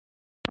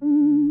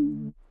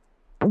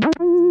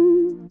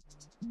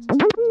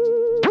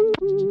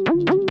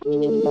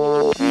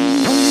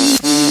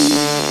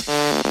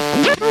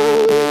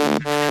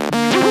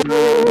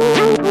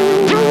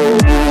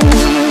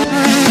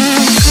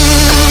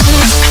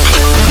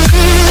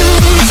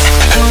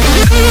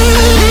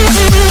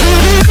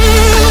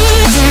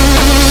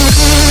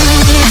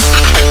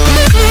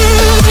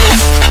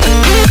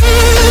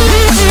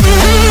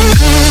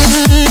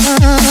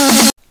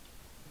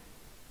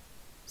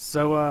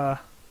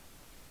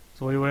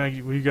So what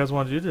do you guys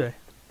want to do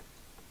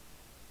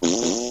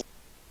today?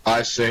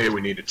 I say we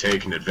need to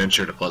take an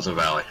adventure to Pleasant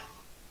Valley.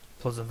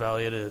 Pleasant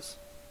Valley it is.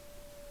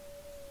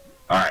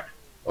 Alright,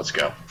 let's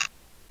go.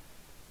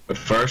 But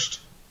first,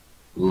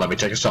 let me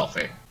take a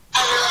selfie. But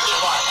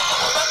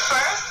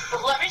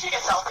first, let me take a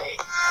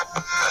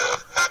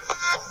selfie.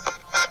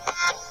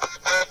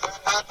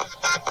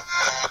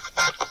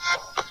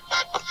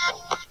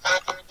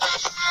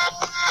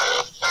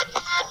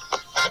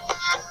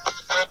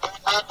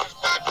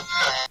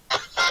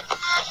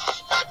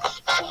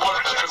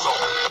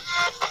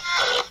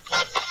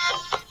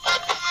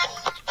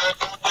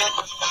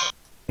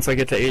 Once I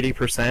get to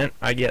 80%,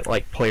 I get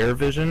like player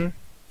vision,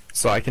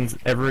 so I can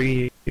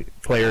every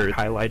player is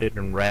highlighted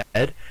in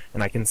red,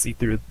 and I can see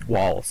through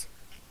walls.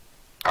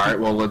 All right,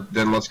 well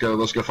then let's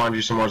go find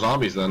you some more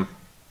zombies then.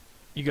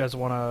 You guys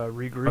want to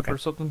regroup Okay. or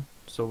something,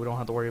 so we don't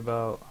have to worry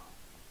about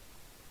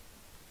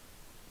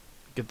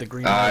get the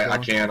green light I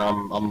going? can't.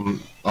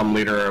 I'm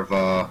leader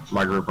of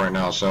my group right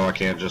now, so I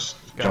can't just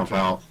jump Gotcha.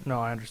 out. No,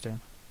 I understand.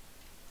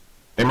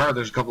 Hey, Mar,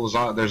 there's a couple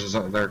of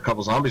there are a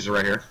couple zombies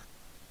right here.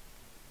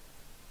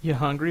 You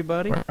hungry,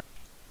 buddy?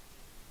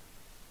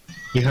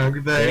 You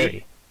hungry, buddy?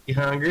 Hey. You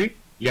hungry?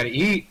 You gotta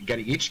eat. You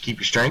gotta eat to keep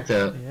your strength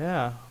up.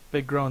 Yeah,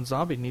 big growing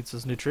zombie needs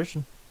his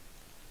nutrition.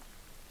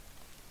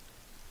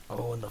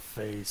 Oh, in the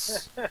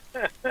face.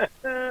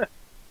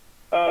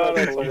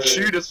 You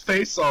shoot his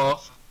face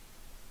off.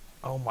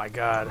 Oh my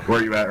god.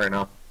 Where are you at right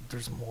now?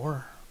 There's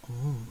more.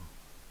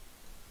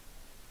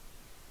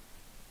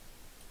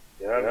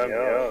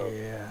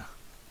 Yeah.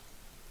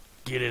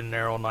 Get in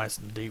there all nice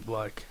and deep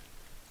like.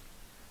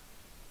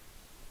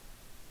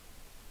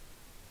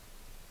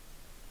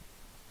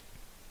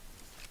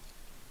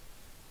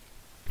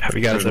 Have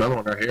you There's guys another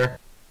ever one right here.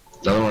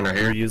 Another one right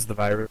here. used the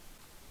virus?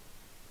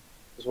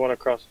 There's one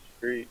across the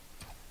street.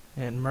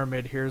 And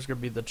mermaid here is gonna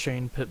be the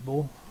chain pit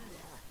bull.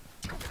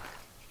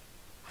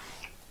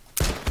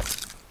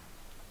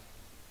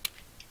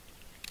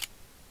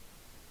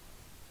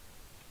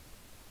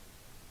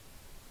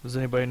 Does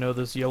anybody know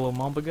this yellow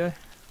mamba guy?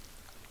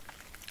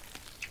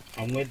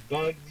 I'm with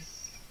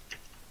Bugs.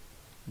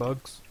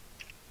 Bugs?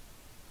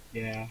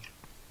 Yeah.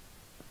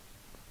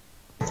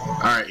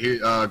 Alright,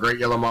 Great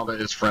Yellow Mamba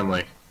is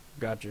friendly.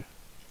 Gotcha.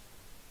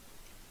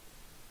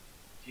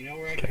 Do you know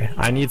where I Okay, can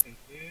I need- some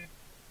food?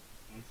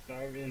 I'm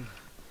starving.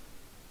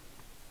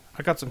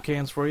 I got some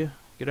cans for you.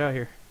 Get out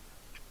here.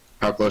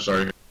 How close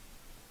are you?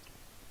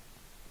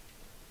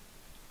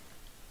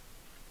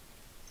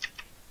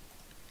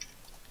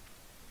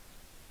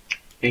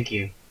 Thank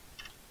you.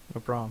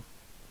 No problem.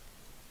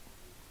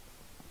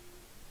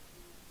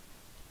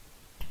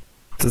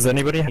 Does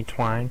anybody have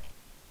twine?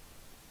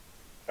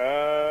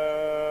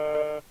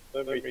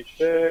 Let me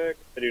check.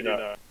 I do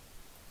not.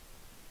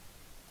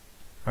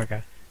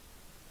 Okay.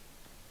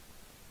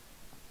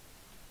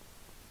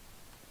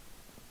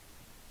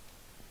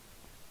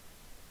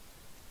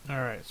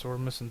 Alright, so we're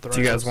missing Thrylos.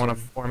 Do you guys want to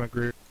and- form a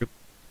group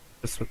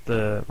just with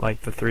the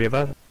three of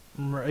us?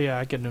 Yeah,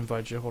 I can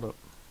invite you. Hold up.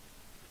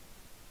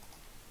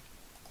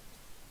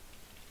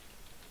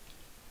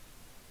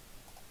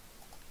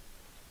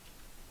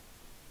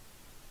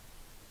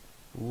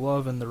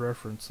 Loving the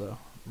reference though.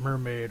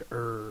 Mermaid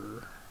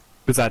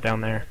Who's that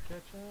down there?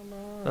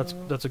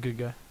 That's a good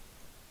guy.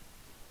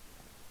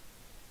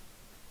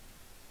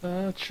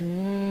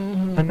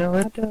 I know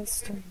it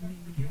does to me.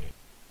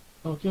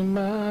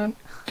 Pokemon,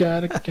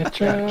 gotta get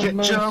your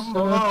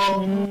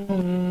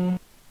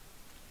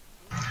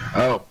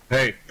Oh,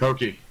 hey,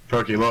 Pokey,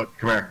 look,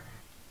 come here.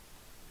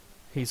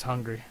 He's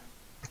hungry.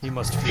 He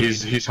must feed.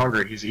 He's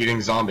hungry. He's eating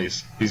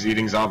zombies. He's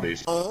eating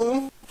zombies.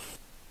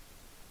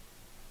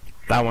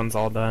 That one's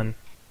all done.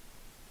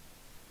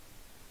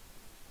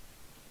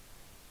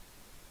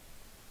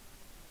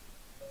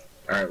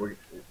 All right,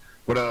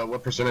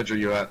 what percentage are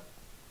you at?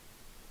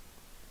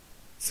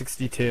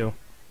 62.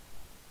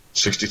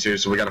 62.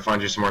 So we got to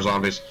find you some more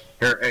zombies.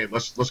 Here, hey,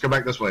 let's go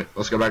back this way.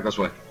 Let's go back this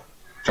way.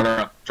 Turn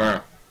around.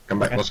 Come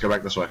back. Okay. Let's go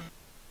back this way.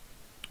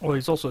 Well,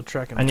 he's also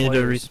tracking I need to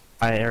players.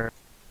 resupply air.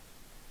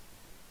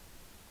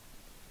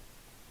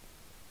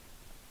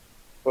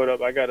 Hold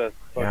up, I gotta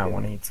Yeah, I fucking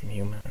want to eat some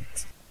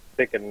humans.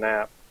 take a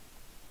nap.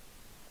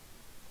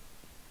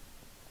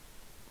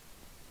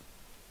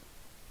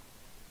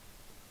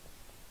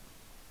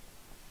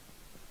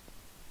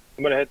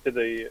 I'm gonna head to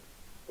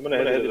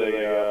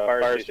the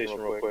fire station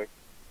real quick.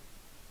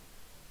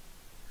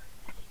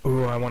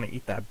 Ooh, I want to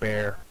eat that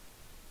bear.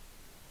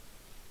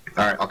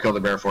 All right, I'll kill the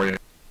bear for you.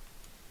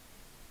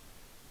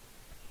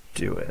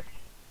 Do it.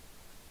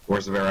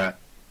 Where's the bear at?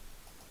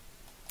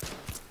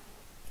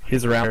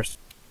 He's around here.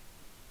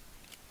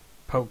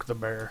 Poke the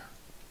bear.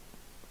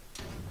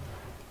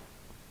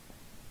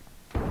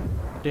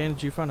 Dan,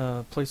 did you find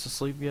a place to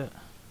sleep yet?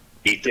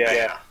 Eat the Yeah.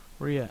 bear.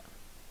 Where you at?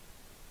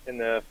 In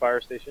the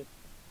fire station.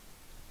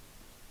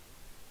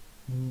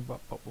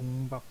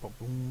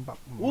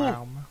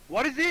 Wow.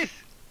 What is this?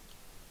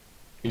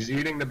 He's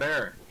eating the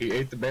bear. He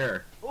ate the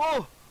bear.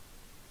 Oh!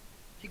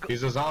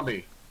 He's a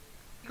zombie.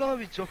 He gonna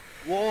be so.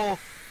 Whoa!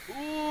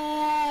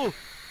 Ooh!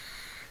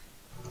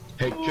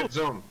 Hey, Kid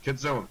Zone, Kid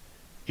Zone.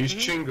 He's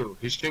Chingu.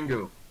 He's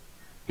Chingu.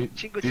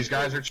 These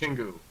guys are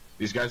Chingu.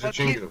 These guys are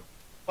Chingu.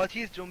 But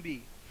he's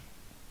zombie.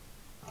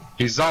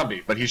 He's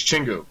zombie, but he's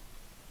Chingu.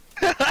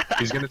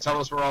 He's gonna tell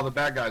us where all the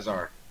bad guys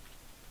are.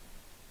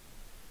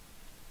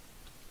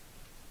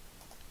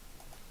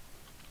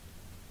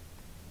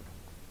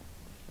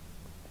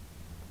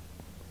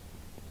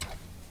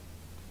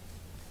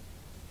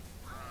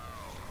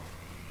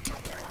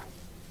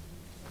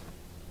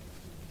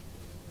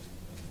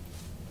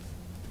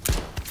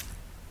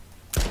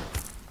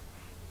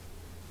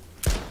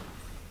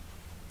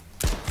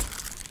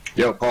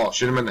 Yo, Paul,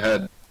 shoot him in the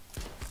head.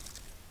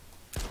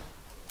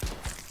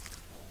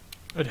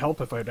 It'd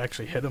help if I'd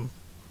actually hit him.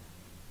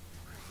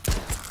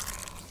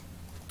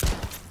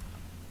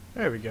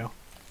 There we go.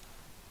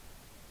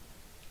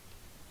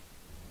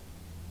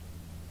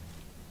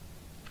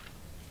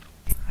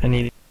 I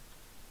need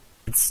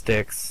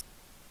sticks.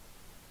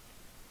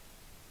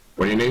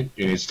 What do you need?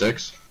 You need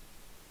sticks?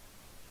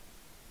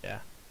 Yeah.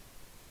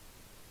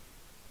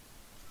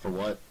 For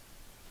what?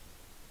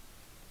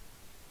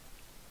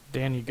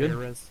 Dan, you good?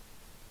 There is.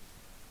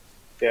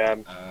 Yeah,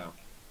 I'm Uh,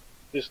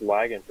 just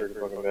lagging pretty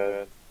fucking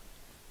bad.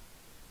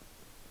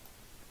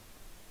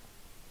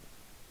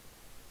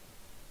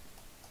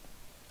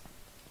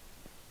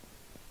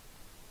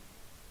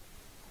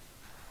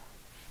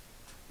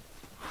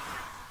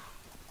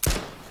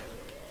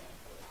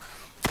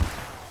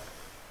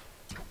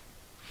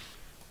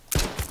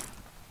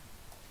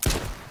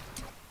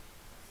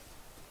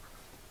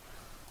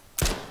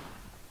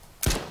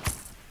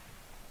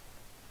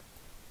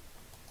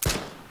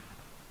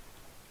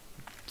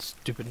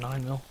 Stupid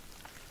 9mm.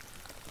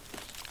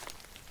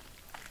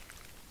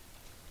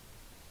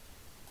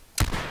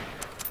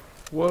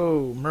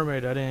 Whoa,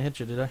 mermaid, I didn't hit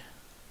you, did I?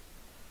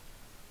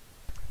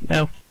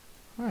 No.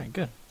 Alright,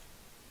 good.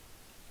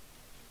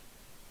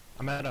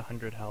 I'm at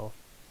 100 health.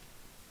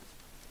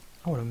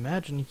 I would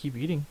imagine you keep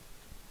eating.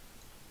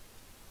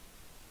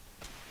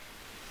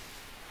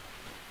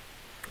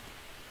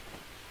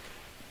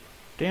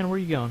 Dan, where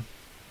you going?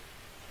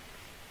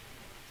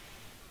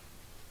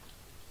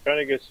 Trying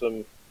to get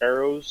some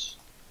arrows.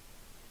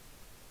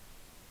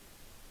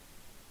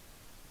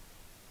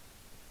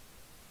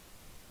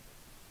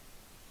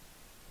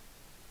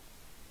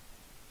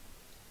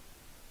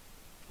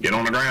 Get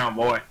on the ground,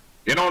 boy.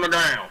 Get on the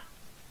ground.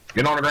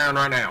 Get on the ground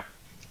right now.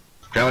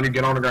 I'm telling you,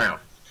 get on the ground.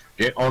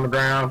 Get on the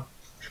ground.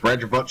 Spread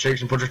your butt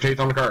cheeks and put your teeth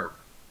on the curb.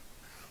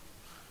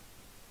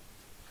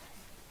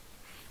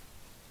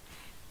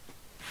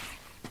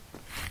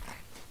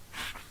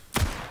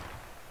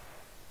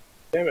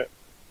 Damn it.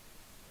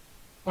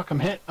 Fuck, I'm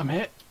hit. I'm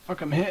hit.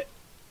 Fuck, I'm hit.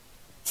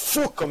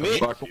 Fuck you.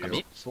 Fuck, I'm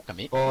hit. Fuck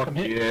Fuck, I'm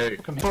you.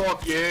 hit.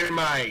 Fuck you,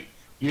 mate.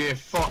 You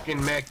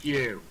fucking mech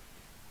you.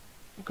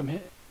 Fuck, I'm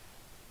hit.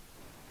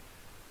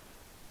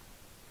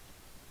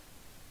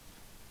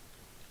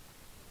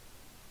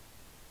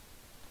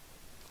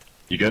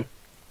 You good?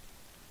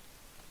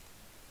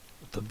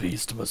 The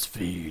beast must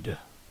feed.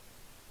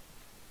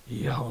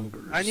 He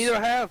hungers. I need a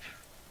help.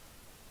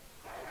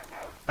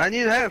 I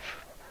need help.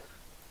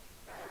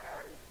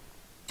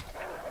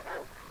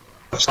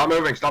 Stop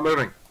moving. Stop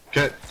moving.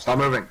 Kit, stop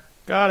moving.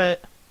 Got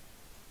it.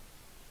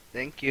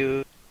 Thank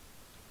you.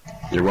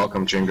 You're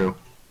welcome, Chingu.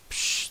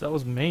 Psh, that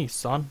was me,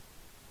 son.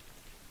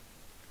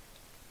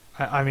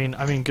 I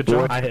mean, good Boy,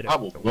 job. I hit it. I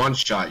will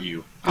one-shot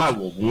you. I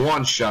will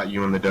one-shot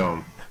you in the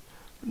dome.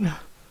 No,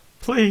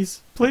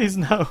 please, please,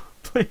 no,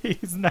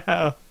 please,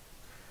 no.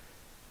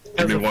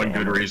 Give me As a one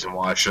fan. good reason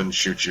why I shouldn't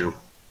shoot you.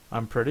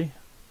 I'm pretty.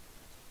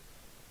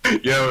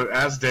 Yo,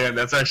 ask Dan,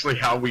 that's actually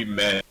how we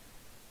met.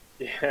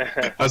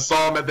 Yeah. I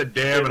saw him at the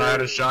dam and I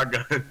had a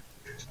shotgun.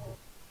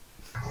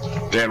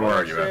 Dan, where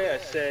are you at? I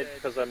said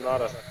because I'm not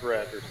a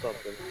threat or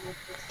something.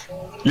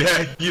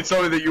 Yeah, you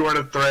told me that you weren't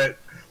a threat.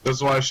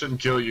 That's why I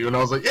shouldn't kill you. And I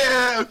was like,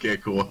 yeah, okay,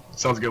 cool.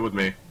 Sounds good with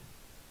me.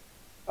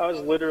 I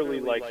was literally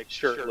like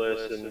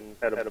shirtless and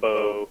had a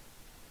bow.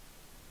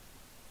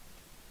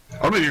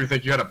 I don't even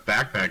think you had a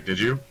backpack, did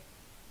you?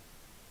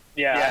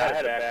 Yeah, I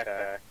had a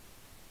backpack.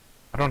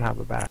 I don't have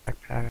a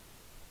backpack.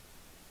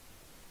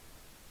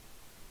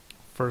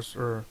 First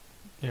world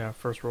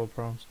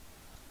problems.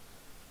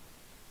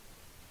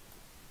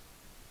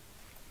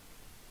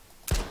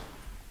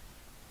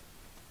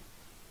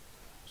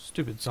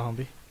 Stupid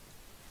zombie.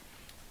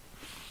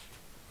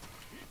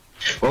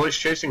 Well, he's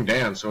chasing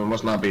Dan, so it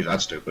must not be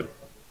that stupid.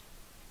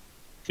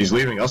 He's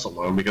leaving us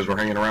alone because we're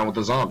hanging around with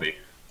the zombie.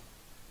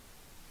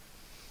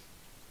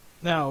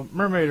 Now,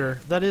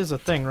 Mermaider, that is a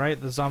thing, right?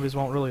 The zombies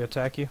won't really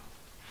attack you?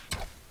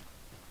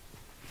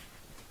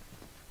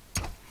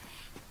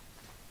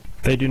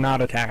 They do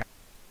not attack.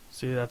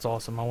 See, that's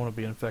awesome. I want to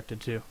be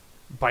infected too.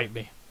 Bite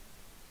me.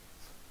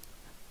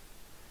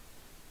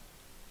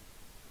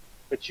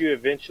 But you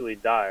eventually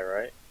die,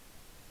 right?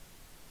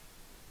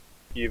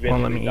 You Well,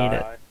 eventually let me eat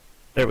die. it.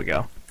 There we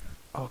go.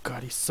 Oh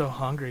god, he's so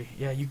hungry.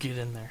 Yeah, you get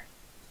in there.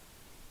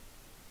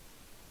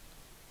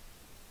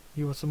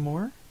 You want some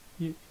more?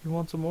 You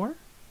want some more?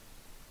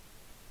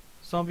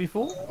 Zombie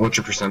fool? What's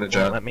your percentage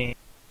Well, at? let me.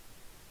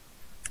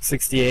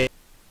 68.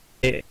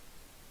 Damn,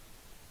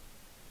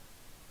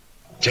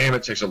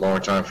 it takes a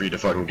long time for you to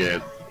fucking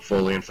get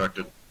fully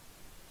infected.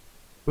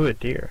 Ooh, a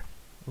deer.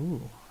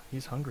 Ooh,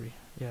 he's hungry.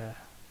 Yeah,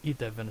 eat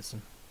that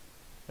venison.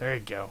 There you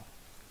go.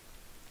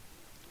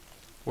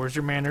 Where's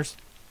your manners?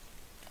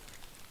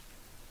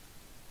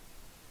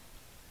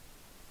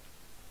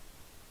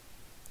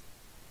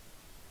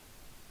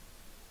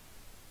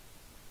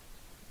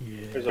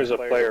 Yeah. There's a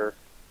player.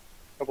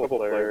 A couple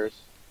of players.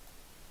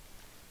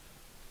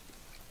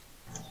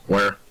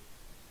 Where?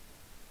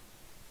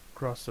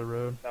 Across the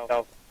road.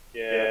 South.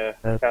 Yeah.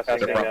 That's-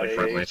 Passing They're probably down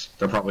friendlies.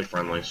 They're probably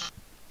friendlies.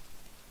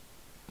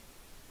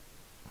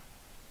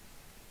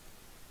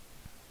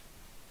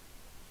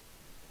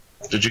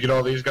 Did you get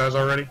all these guys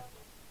already?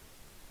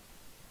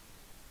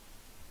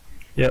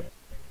 Yep.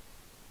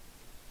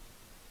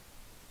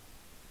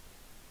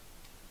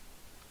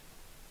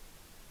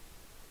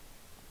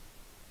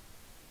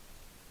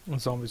 The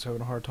zombie's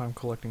having a hard time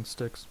collecting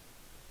sticks.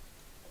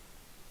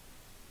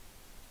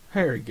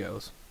 There he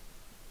goes.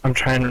 I'm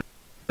trying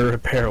to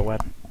repair a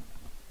weapon.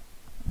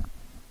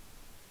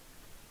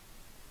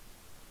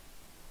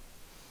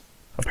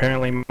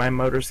 Apparently my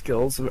motor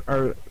skills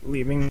are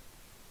leaving.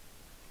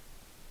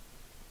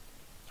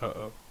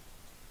 Uh-oh.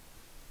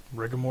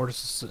 Rigor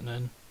mortis is sitting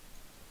in.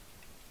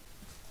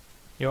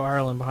 Yo,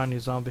 Ireland, behind you,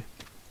 zombie.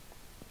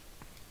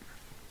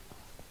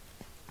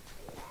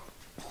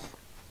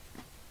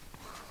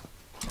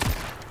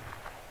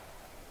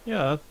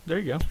 Yeah, there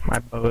you go. My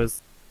bow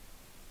is...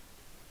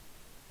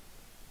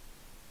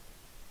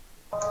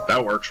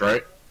 That works,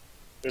 right?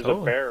 There's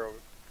Oh. a bear.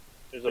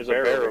 There's a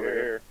bear over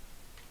here.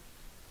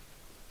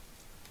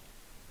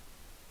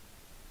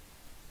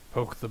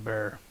 Poke the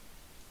bear.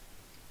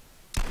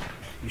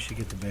 You should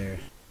get the bear.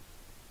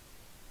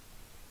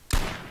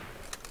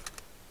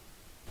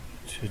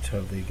 Should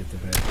totally get the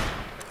bear.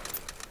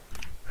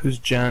 Who's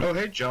John? Oh,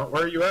 hey, John,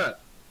 where are you at?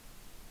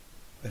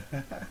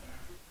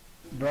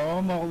 Bro,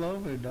 I'm all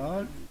over,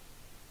 dog.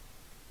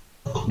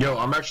 Yo,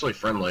 I'm actually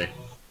friendly.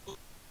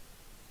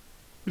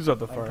 Who's at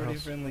the I'm pretty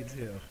firehouse? friendly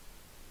too.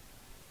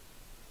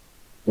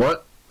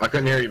 What? I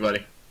couldn't hear you,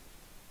 buddy.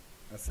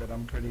 I said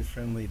I'm pretty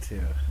friendly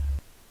too.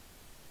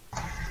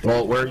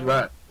 Well, where are you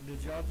at?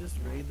 Did y'all just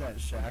raid that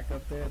shack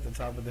up there at the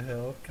top of the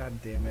hill?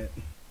 God damn it.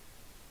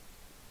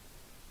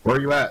 Where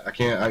are you at? I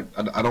can't.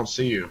 I don't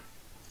see you.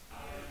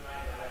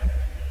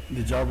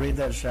 Did y'all raid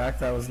that shack?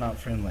 That was not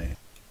friendly.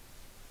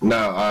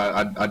 No,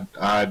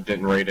 I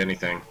didn't raid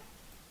anything.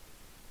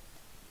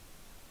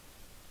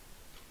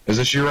 Is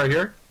this you right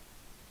here?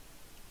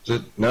 Is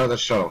it? No,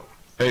 that's Shuttle.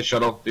 Hey,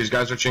 Shuttle. These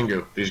guys are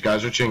Chingu. These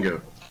guys are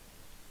Chingu.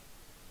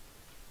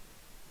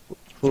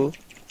 Who?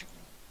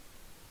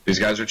 These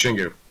guys are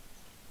Chingu.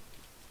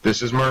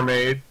 This is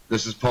Mermaid,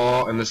 this is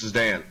Paul, and this is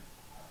Dan.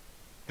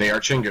 They are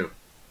Chingu.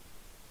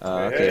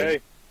 Okay.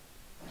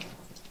 Hey,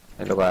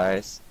 Hello,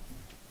 guys.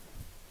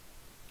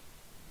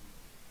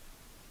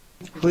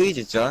 Who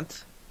is John?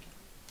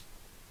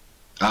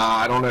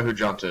 I don't know who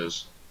Junt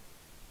is.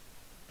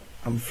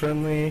 I'm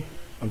friendly.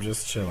 I'm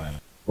just chilling.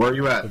 Where are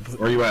you at?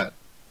 Where are you at?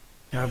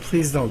 God,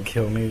 please don't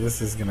kill me.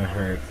 This is gonna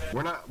hurt.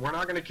 We're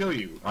not gonna kill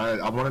you.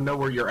 I want to know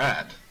where you're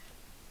at.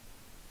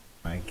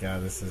 My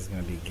God, this is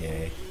gonna be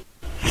gay.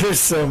 There's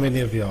so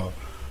many of y'all.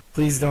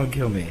 Please don't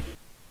kill me.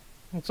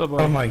 What's up,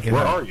 buddy? Oh my God.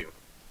 Where are you?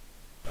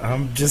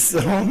 I'm just.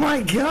 Oh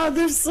my God,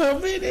 there's so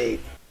many.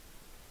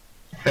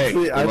 Hey, Please,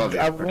 we love you.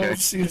 I Okay, won't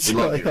shoot we you.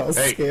 love you. Y'all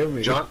Hey, scare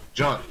me.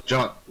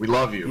 Junt, we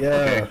love you. Yeah.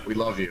 Okay, we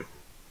love you.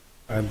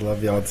 I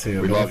love y'all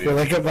too. We but love I feel you.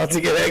 like I'm about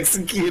to get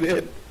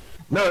executed.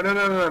 No.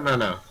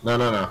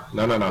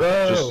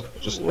 Whoa,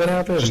 Just what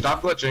happened? Just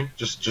stop glitching.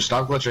 Just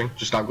stop glitching.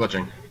 Just stop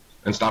glitching.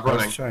 And stop I was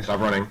running. trying. Stop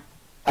running.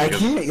 I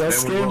Because can't. Y'all then we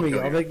scare will me. kill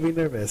Y'all you. make me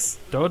nervous.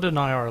 Don't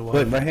deny our love.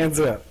 Look, my hands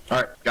are up. All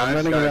right, guys,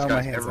 running around,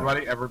 my hands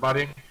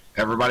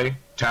everybody,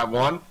 tab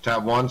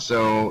one,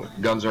 so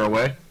guns are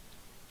away.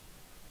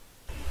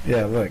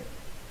 Yeah, look.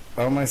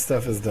 All my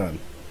stuff is done.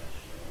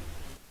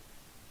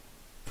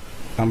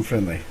 I'm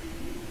friendly.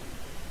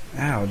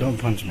 Ow, don't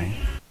punch me.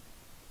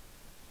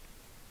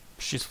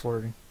 She's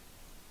flirting.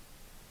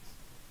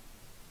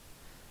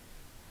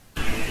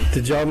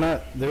 Did y'all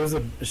not? There was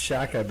a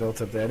shack I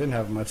built up there. I didn't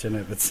have much in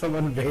it, but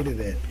someone invaded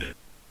it.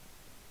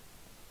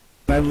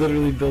 I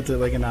literally built it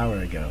like an hour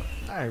ago.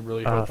 I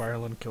really hope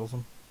Ireland kills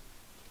him.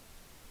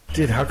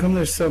 Dude, how come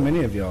there's so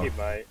many of y'all? he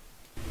might.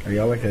 Are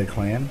y'all like a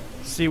clan?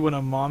 See, when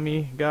a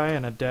mommy guy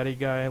and a daddy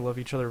guy love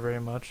each other very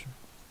much.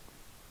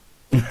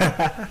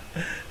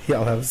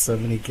 Y'all have so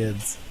many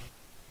kids.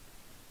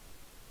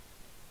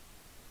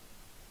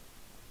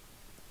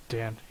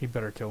 Dan, he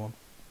better kill him.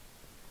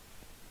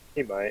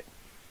 He might.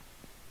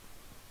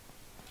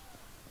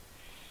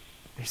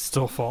 He's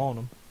still following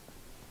him.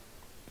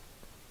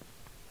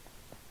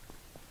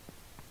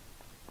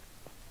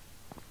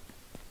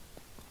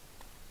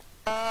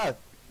 Ah!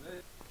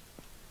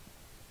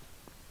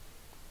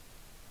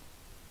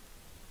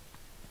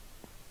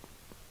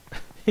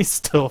 He's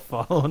still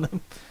following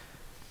him.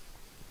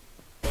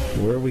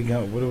 Where are we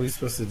going? What are we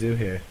supposed to do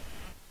here?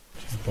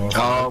 Just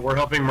boss. We're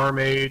helping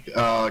Mermaid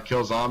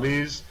kill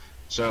zombies.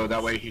 so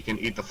that way he can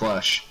eat the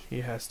flesh.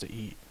 He has to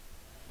eat.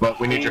 But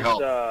we need your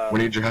help. We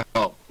need your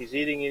help. He's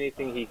eating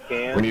anything he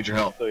can. We need your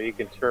help. So he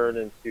can turn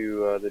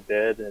into the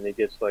dead, and he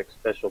gets like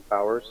special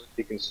powers.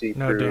 He can see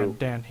No, through.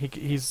 Dan,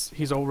 he's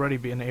already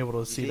been able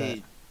to see that.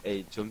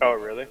 A zombie. Oh,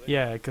 really?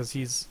 Yeah, because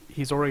he's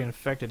already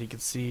infected. He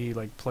could see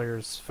like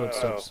players'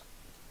 footsteps.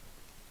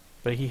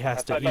 But he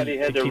has to I eat thought he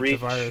had to to keep reach-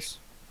 the virus.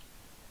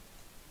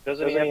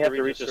 Doesn't he have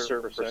to reach a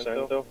certain percent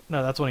though?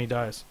 No, that's when he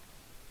dies.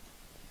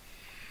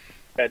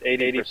 At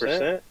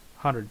 80%?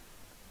 100,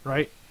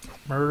 right?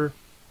 Murder.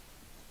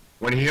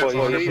 When he hits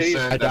Well,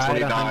 100%, that's when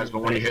he died dies. But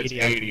when he hits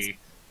 180, 80,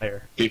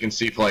 Player. he can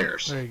see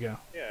players. There you go.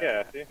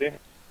 Yeah. See?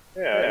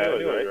 Yeah, I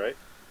knew it, right?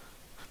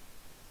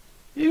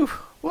 You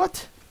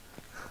what?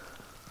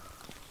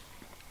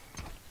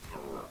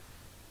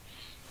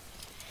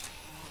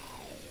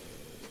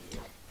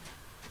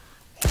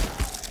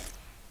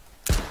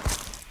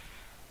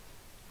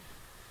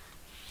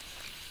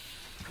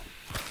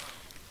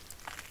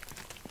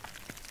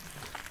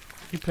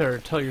 You better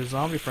tell your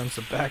zombie friends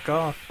to back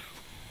off.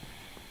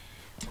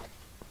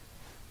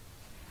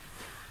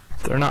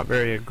 They're not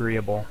very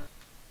agreeable.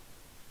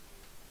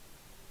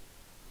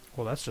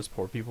 Well, that's just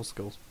poor people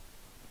skills.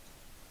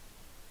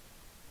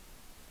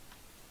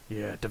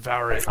 Yeah,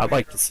 devour it. I'd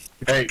like to see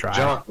you Hey, try.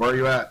 John, where are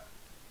you at?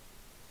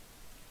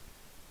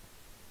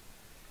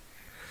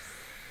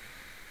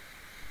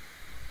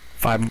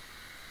 5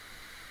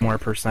 more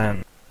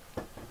percent.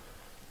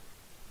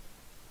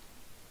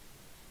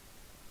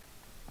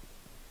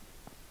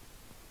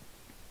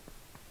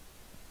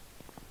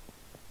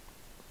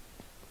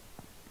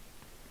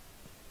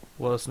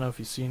 Let us know if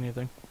you see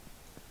anything.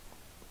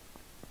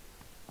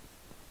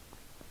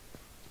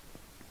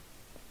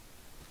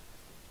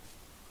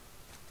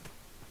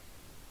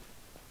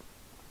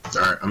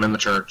 Alright, I'm in the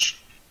church.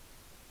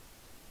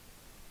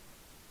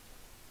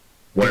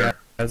 Where?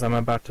 As I'm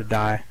about to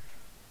die.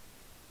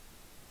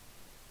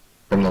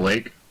 From the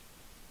lake?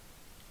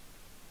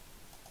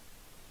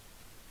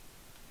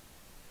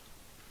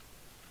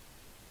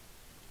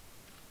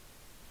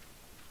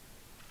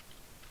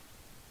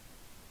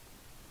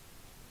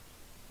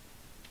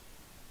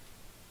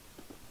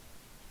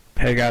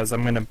 Hey guys,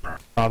 I'm gonna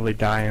probably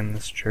die in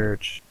this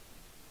church.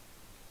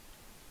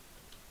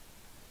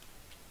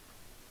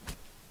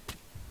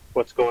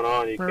 What's going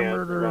on? You can't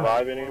Murder.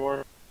 revive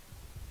anymore?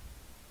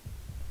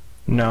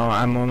 No,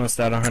 I'm almost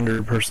at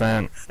 100%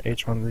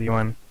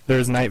 H1Z1.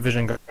 There's night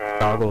vision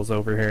goggles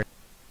over here.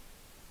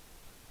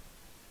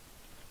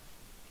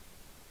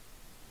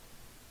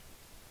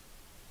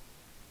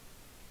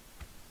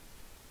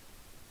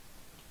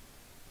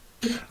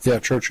 Yeah,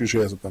 church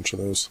usually has a bunch of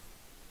those.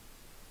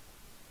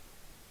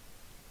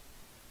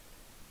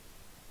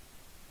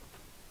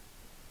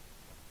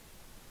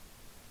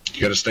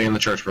 You gotta stay in the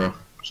church, bro.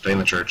 Stay in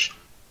the church.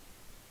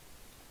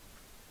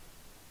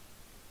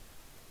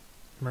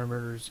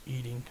 Murder's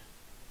eating.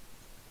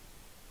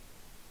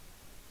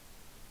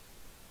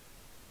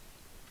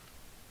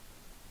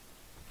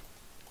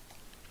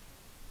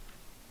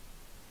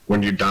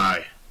 When you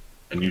die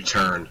and you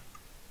turn,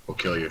 we'll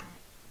kill you.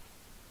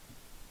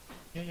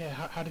 Yeah.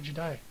 How did you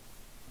die?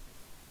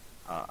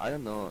 I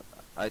don't know.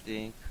 I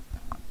think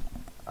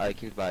I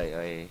killed by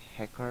a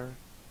hacker.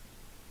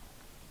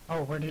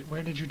 Oh, where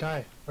did you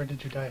die? Where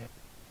did you die?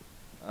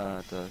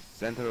 The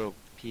central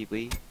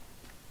PV.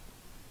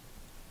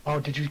 Oh,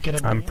 did you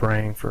get a I'm name?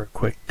 praying for a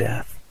quick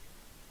death.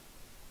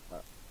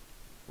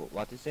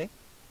 What did you say?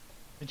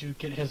 Did you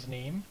get his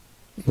name?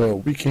 Well,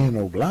 we can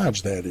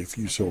oblige that if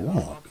you so I'll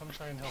want. come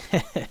try and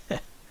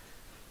help.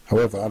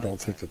 However, I don't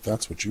think that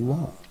that's what you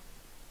want.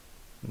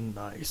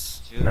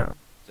 Nice. No.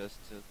 Just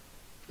to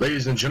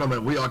Ladies and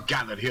gentlemen, we are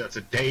gathered here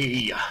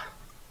today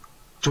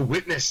to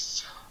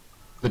witness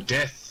the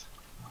death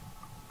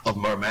of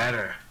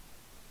Mermatter.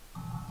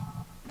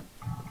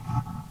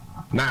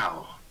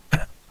 Now,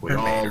 we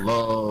all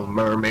love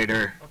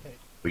Mermaider. Okay.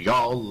 We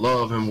all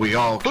love him. We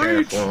all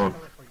care for him.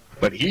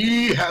 But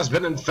he has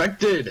been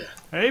infected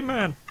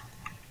Amen.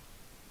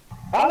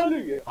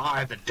 Hallelujah!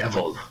 by the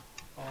devil.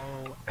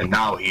 Oh, And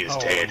now he is Oh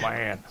dead.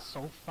 man.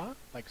 sofa?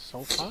 Like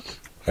sofa?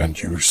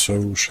 And you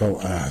so shall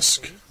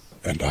ask,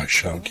 and I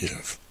shall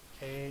give.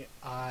 K-I-N-G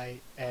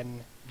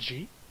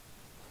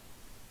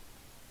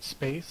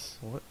space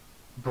What?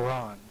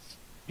 bronze.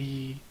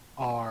 B-R-O-N-Z-E.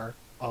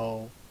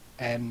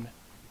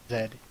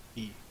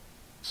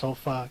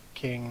 Sofa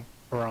King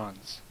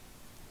Bronze.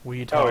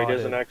 We Oh, taught he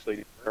doesn't it.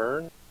 actually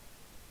turn?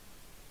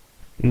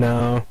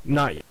 No,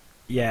 not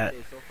yet.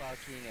 okay, so far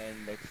king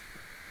and next.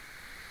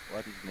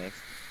 What is next?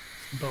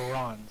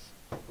 Bronze.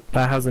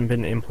 That hasn't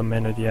been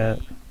implemented yet.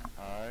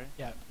 R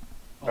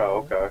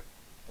Oh, okay.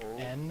 O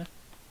N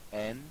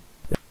N.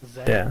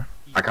 Z. Yeah.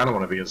 I kind of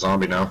want to be a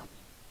zombie now.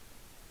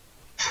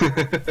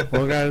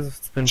 Well, guys,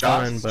 it's been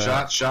fun, Shots, but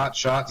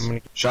shots. I'm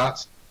gonna-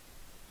 Shots.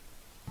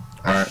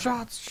 Alright.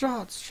 Shots.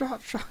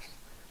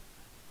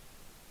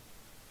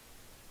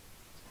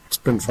 It's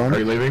been Are you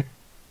fun. leaving?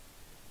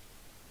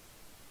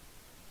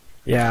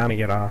 yeah, I'm gonna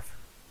get off.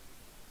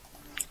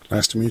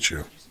 Nice to meet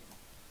you.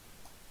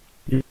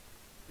 You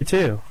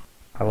too.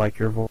 I like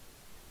your voice.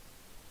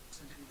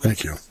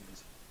 Thank you.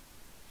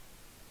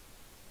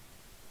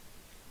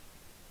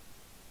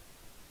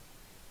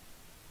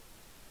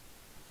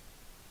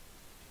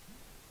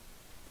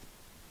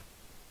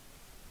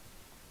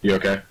 You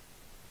okay?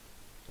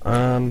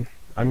 I'm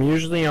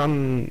usually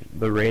on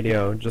the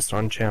radio, just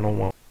on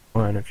channel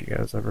 1, if you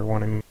guys ever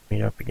want to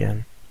meet up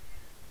again.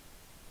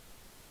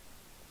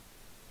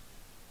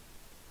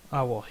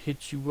 I will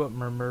hit you up,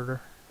 Mermurder.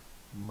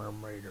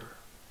 Mermaider.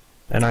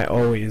 And I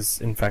always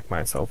infect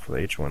myself with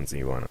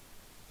H1Z1.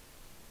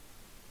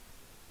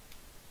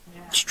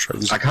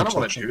 I kind of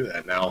want to do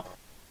that now.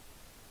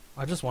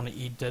 I just want to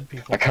eat dead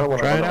people. I kind of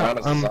want to Try run it around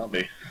out. as a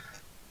zombie.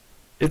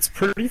 It's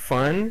pretty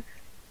fun,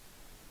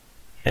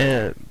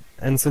 and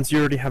since you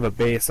already have a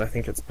base, I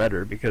think it's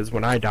better, because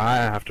when I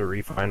die, I have to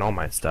refine all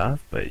my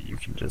stuff, but you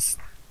can just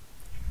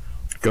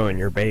go in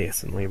your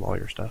base and leave all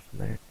your stuff in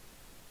there.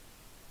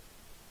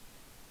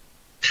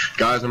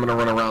 Guys, I'm going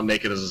to run around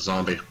naked as a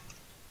zombie.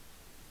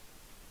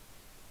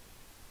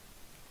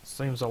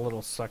 Seems a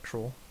little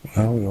sexual.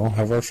 Well, we all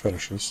have our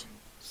fetishes.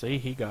 See,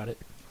 he got it.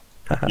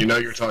 You know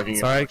you're talking in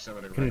Sorry, I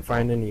proximity, couldn't right?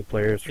 find any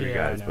players for you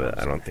Yeah, I guys, know, but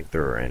I'm I don't think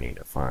there were any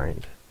to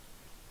find.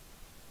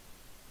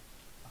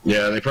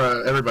 Yeah,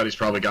 everybody's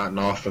probably gotten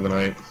off for the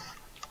night.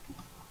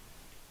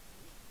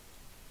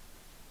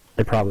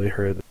 They probably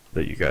heard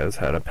that you guys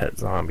had a pet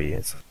zombie,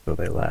 so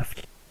they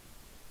left.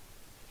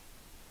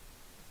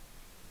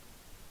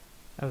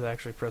 I was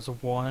actually press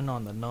 1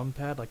 on the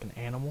numpad like an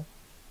animal.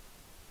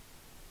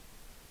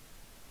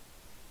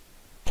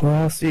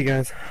 Well, I'll see you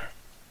guys.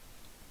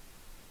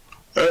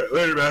 Alright,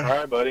 later, man.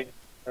 Alright, buddy.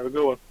 Have a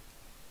good one.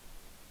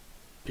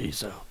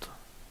 Peace out.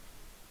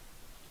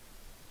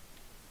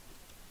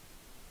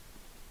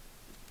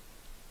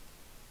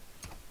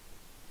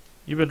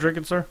 You been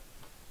drinking, sir?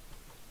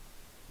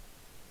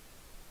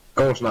 Of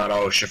course not.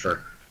 Oh,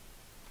 Schiffer.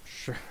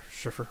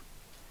 Schiffer.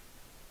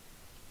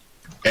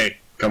 Hey,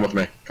 come with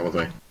me. Come with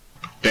me.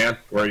 Dan,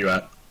 where are you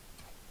at?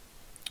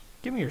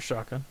 Give me your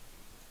shotgun.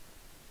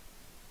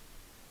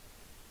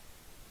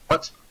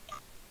 What?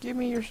 Give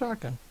me your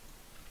shotgun.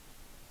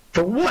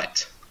 For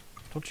what?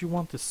 Don't you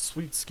want this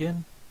sweet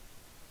skin?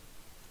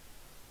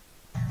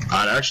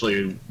 I'd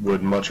actually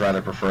would much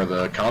rather prefer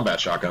the combat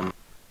shotgun.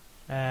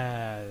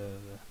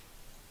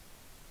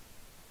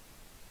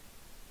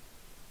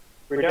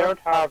 We don't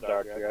have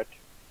that yet.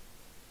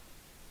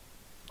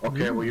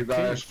 Okay, well you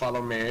guys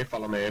follow me,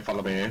 follow me,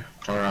 follow me.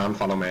 Turn around,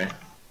 follow me.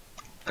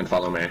 And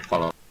follow me,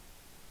 follow.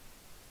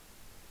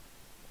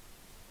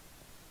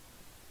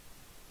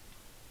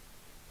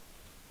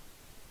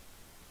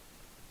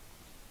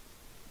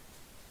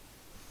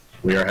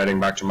 We are heading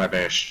back to my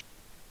base.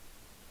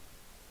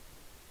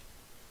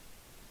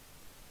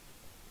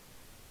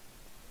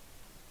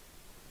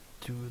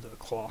 To the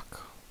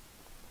clock.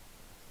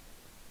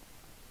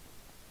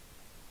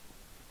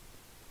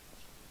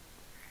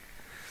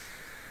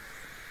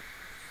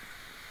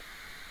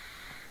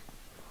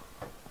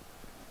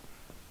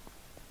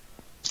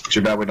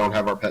 Too bad we don't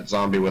have our pet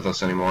zombie with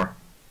us anymore.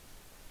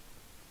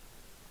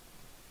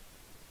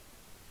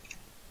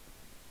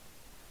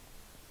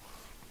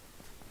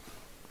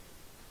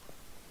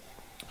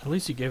 At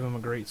least you gave him a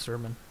great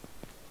sermon.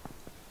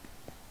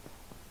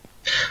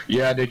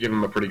 Yeah, I did give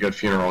him a pretty good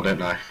funeral,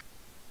 didn't I?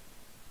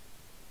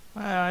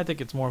 I think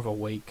it's more of a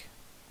wake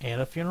and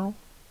a funeral.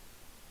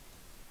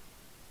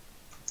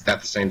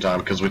 At the same time,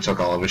 because we took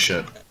all of his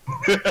shit.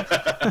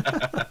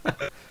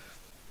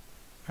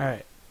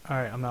 Alright,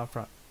 I'm out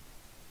front.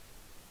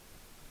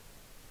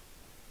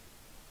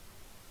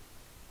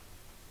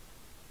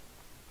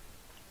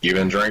 You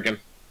been drinking?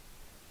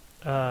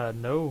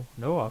 No,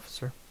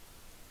 officer.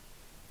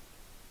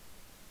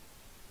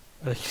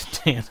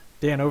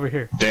 Dan, over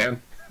here.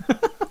 Dan?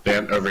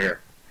 Dan, over here.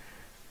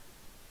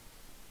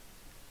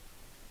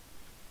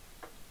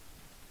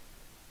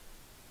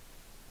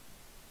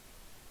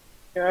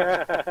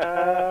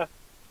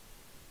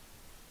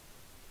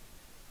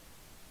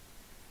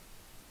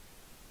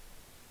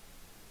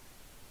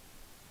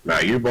 Now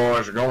you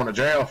boys are going to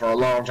jail for a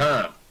long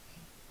time.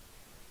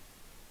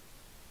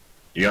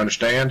 You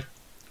understand?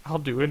 I'll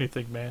do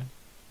anything, man.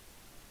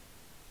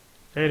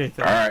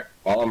 Anything. Alright,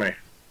 follow me.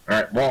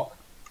 Alright, walk.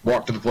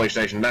 Walk to the police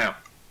station now.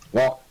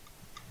 Walk.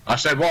 I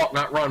said walk,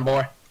 not run,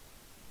 boy.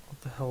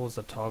 What the hell is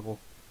a toggle?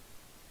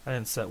 I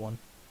didn't set one.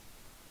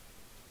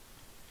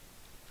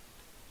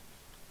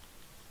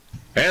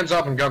 Hands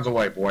up and guns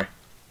away, boy.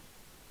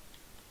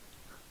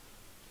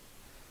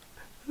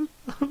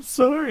 I'm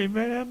sorry,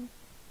 man.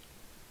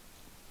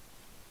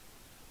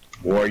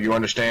 Boy, you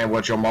understand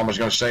what your mama's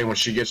gonna say when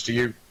she gets to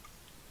you?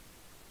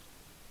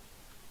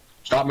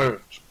 Stop moving.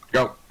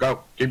 Go,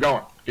 go. Keep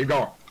going. Keep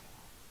going.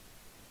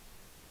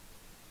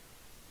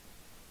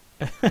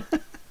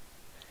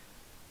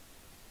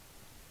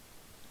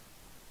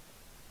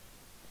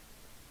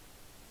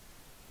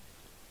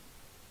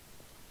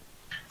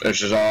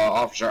 This is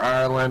Officer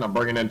Ireland. I'm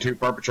bringing in 2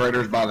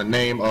 perpetrators by the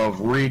name of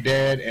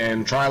Redead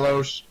and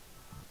Thrylos.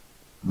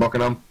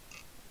 Booking them.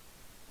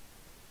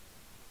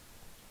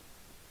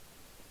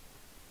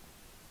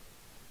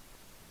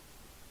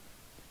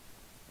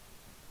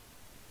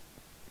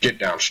 Get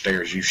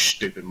downstairs, you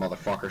stupid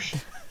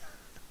motherfuckers.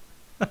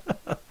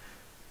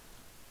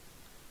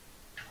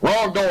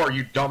 Wrong door,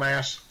 you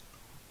dumbass.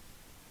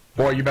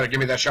 Boy, you better give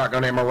me that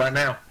shotgun ammo right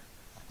now.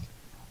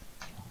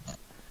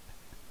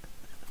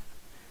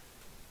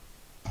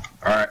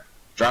 Alright,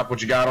 drop what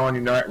you got on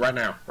you right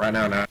now. Right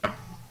now.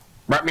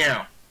 Right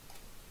meow.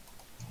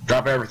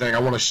 Drop everything. I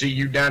want to see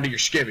you down to your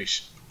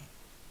skivvies.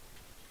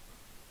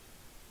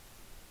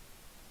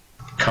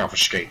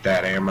 Confiscate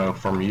that ammo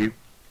from you.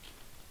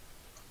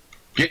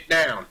 Get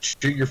down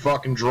to your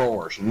fucking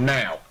drawers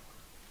now.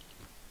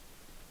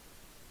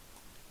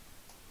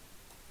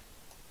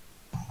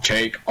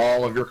 Take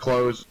all of your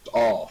clothes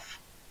off.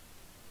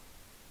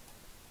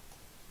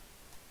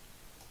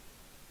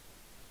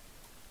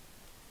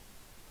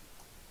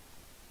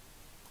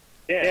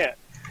 Yeah.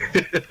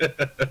 I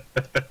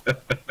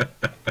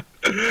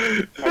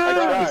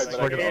tried,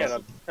 but I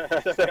can't.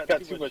 I've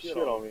got too much shit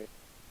on me.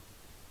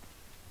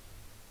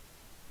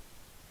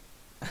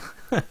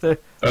 This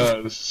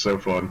is so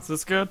fun. Is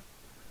this good?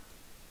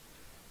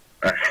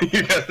 Alright,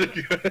 you guys are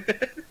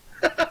good.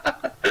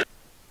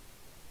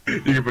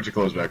 You can put your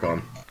clothes back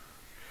on.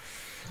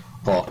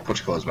 Paul, put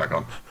your clothes back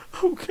on.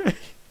 Okay.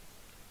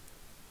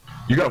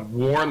 You got a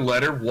worn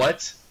letter?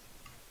 What?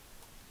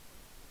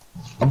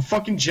 I'm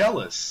fucking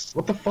jealous.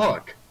 What the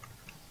fuck?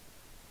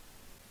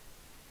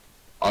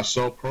 I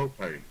sell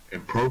propane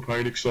and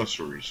propane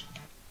accessories.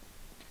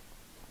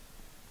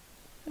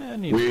 Yeah, I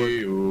need work.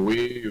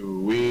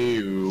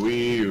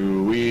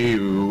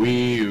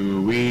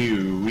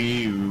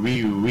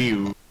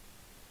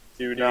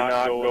 Do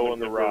not go in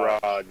the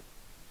garage.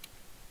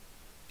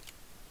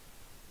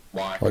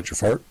 Why? Why'd you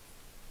fart?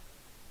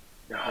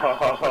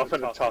 I'm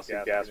gonna toss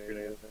a gas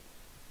grenade.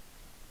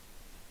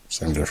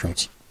 Same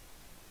difference.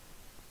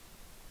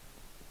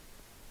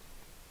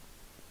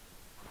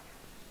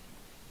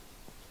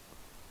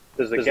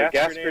 Does the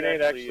gas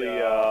grenade actually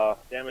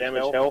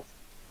damage health?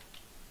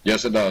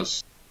 Yes, it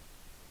does.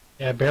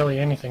 Yeah, barely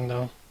anything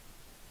though.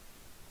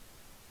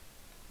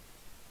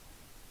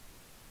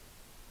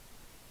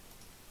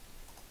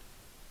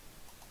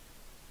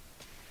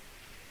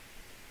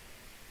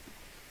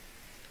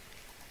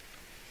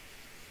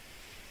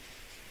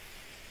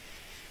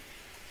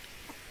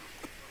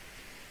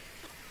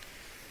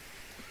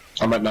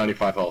 I'm at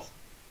 95 health.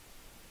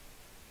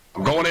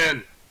 I'm going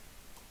in.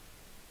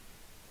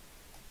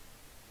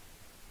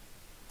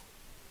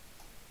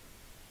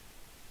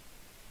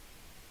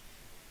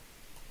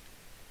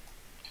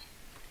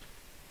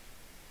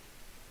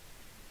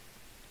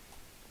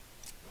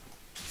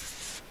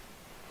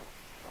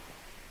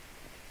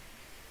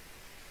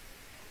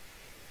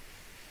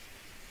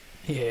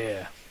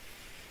 Yeah.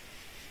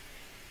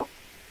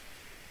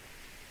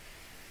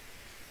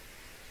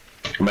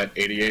 I'm at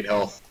 88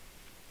 health.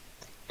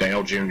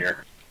 Dale Jr.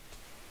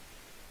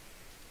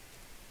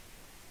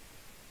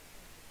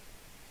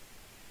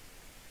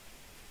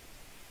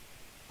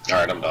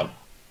 Alright, I'm done.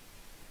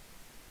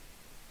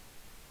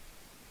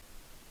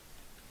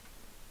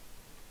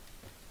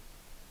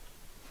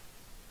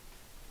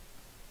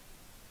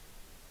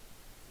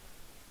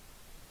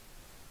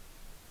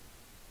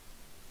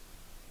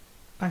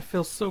 I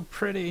feel so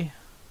pretty.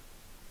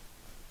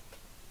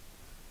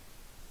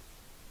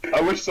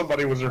 I wish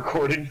somebody was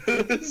recording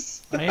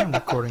this. I am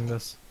recording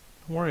this.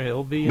 Don't worry,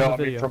 it'll be in No, the I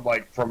mean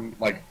video. from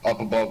up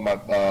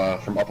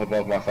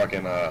above my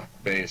fucking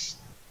base.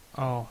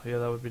 Oh, yeah,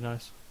 that would be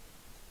nice.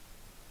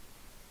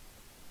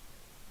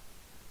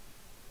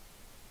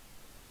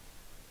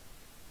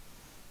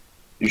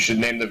 You should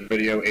name the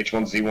video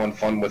H1Z1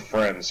 Fun with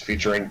Friends,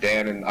 featuring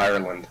Dan in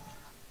Ireland.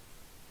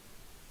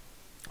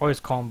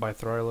 Always call him by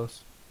Thrylos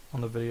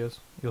on the videos.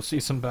 You'll see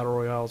some battle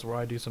royales where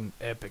I do some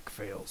epic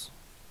fails.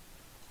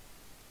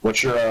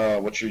 What's your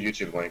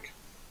YouTube link?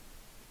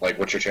 Like,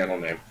 what's your channel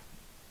name?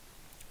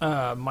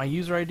 My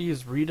user ID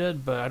is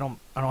Reded, but I don't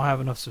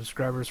have enough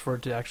subscribers for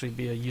it to actually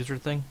be a user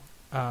thing.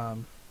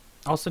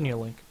 I'll send you a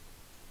link.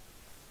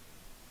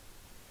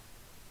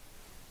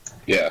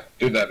 Yeah,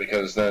 do that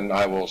because then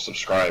I will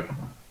subscribe.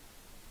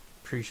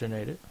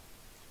 Appreciate it.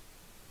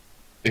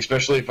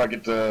 Especially if I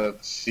get to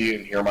see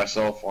and hear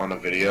myself on a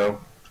video,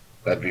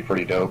 that'd be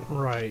pretty dope.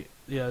 Right.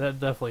 Yeah, that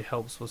definitely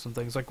helps with some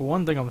things. Like,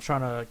 one thing I'm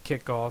trying to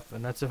kick off,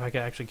 and that's if I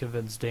can actually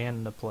convince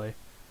Dan to play,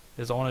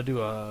 is I want to do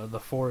the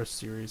Forest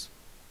series.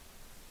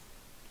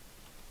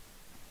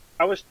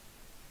 I was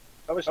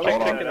checking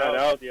that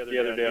out the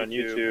other day on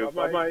YouTube.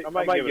 I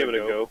might give it a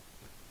go.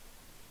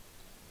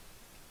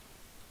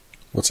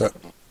 What's that?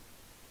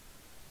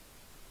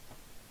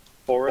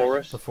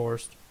 Forest. The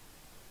Forest.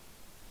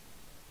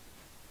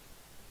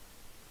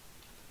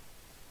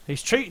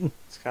 He's cheating.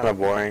 It's kind of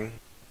boring.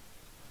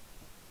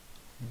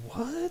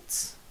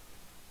 What?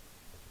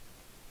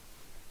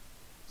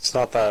 It's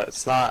not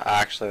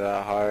actually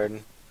that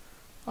hard.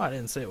 Oh, I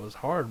didn't say it was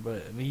hard,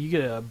 but I mean, you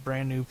get a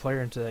brand new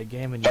player into that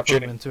game and you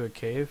put them into a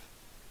cave.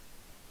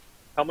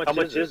 How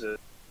much is it?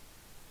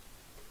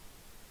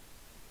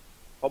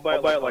 I'll buy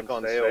it like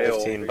on sale.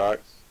 $15.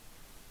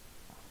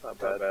 Not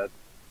bad.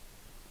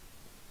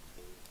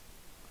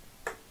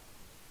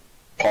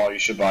 Paul, you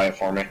should buy it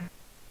for me.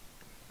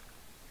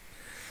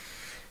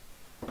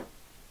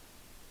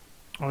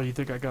 Oh, you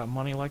think I got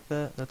money like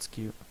that? That's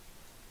cute.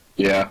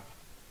 Yeah.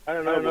 I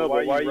don't know,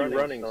 but why are you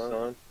running,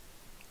 son?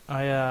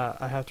 I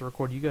have to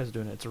record you guys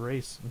doing it. It's a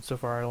race, and so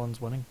far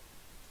Ireland's winning.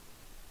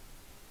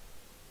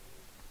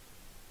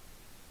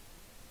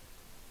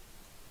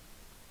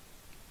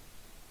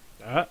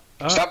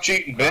 Stop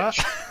cheating, bitch!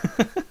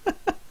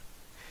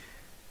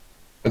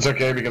 It's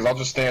okay, because I'll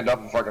just stand up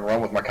and fucking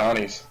run with my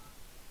connies.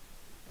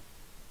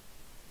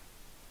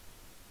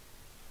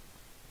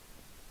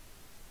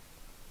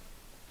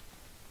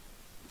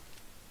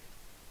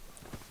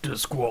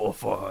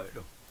 Disqualified.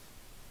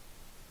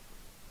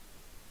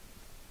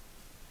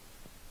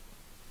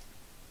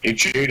 He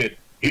cheated.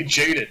 He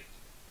cheated.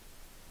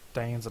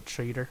 Dan's a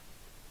cheater.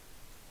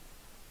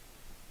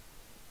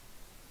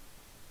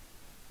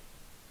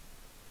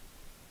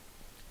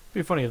 It'd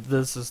be funny if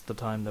this is the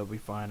time that we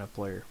find a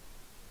player.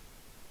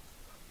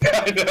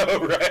 I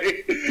know,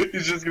 right?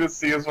 He's just gonna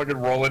see us fucking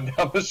rolling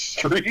down the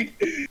street.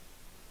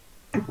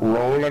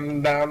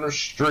 Rolling down the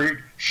street,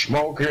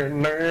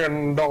 smoking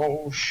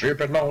endo,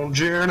 sipping on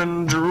gin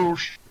and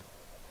juice.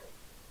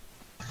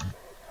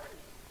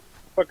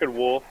 Fucking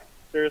wolf.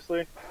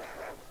 Seriously?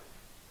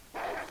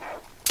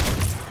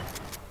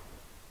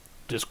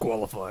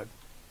 Disqualified.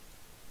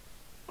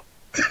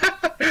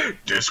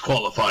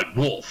 Disqualified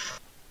wolf.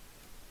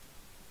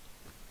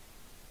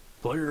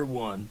 Player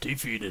 1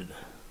 defeated.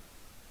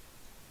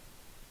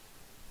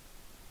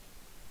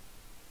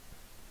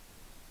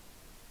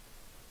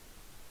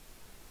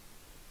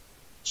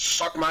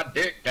 Suck my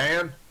dick,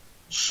 Dan.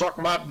 Suck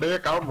my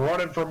dick. I'm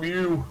running from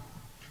you.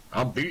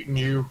 I'm beating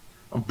you.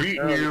 I'm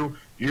beating you.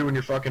 You and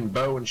your fucking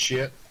bow and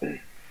shit.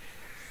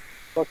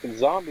 Fucking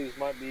zombies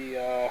might be,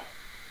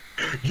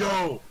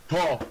 Yo,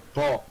 Paul,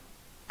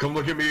 come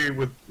look at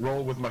me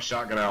roll with my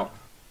shotgun out.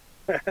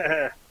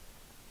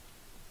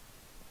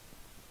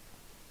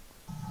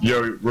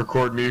 Yo,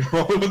 record me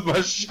rolling with my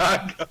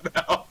shotgun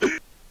out.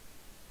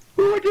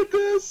 Look at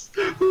this.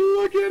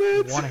 Look at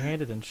it.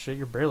 One-handed and shit.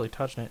 You're barely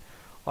touching it.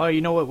 Oh,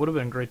 you know what would have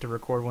been great to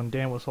record when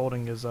Dan was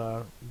holding his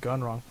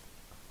gun wrong.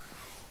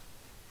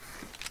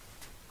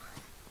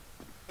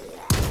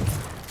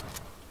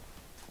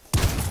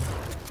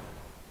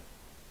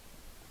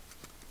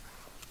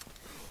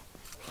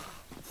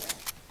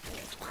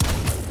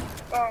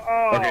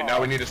 Okay,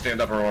 now we need to stand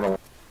up and run away.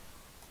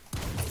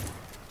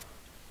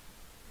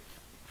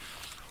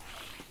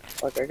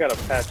 Like, I gotta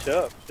patch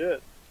up.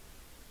 Shit.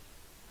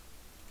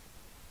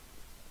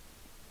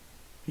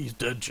 He's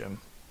dead, Jim.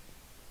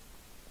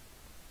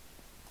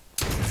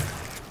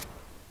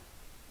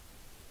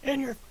 In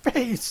your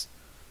face!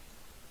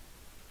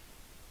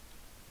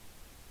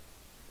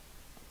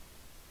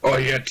 Oh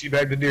yeah,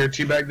 teabag the deer,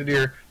 teabag the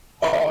deer.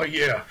 Oh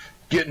yeah,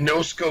 get no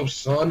scoped,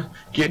 son.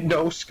 Get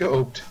no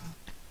scoped.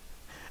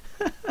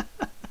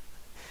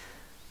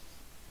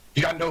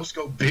 You got no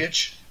scope,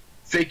 bitch.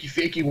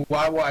 Fakey,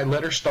 YY,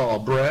 let her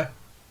stall, bruh.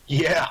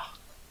 Yeah.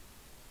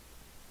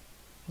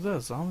 Was that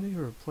a zombie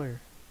or a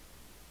player?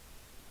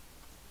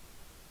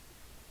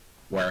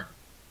 Where?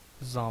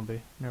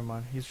 Zombie. Never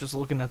mind. He's just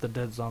looking at the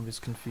dead zombies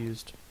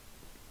confused.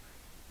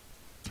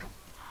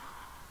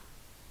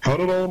 How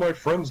did all my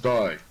friends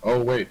die?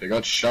 Oh wait, they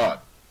got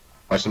shot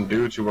by some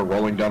dudes who were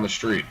rolling down the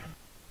street,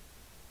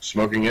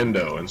 smoking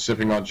endo and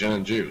sipping on gin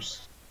and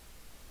juice.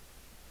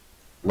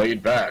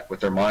 Laid back with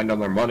their mind on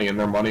their money and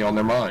their money on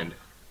their mind.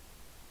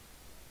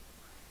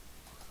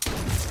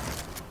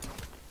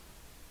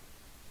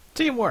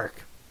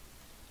 Teamwork!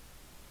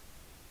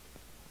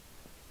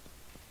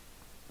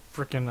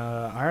 Frickin'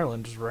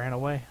 Ireland just ran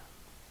away.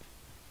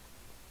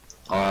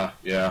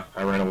 Yeah,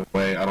 I ran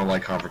away. I don't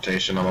like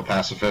confrontation. I'm a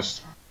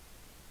pacifist.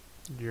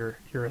 You're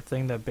a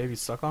thing that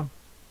babies suck on?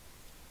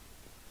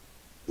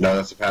 No,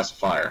 that's a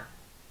pacifier.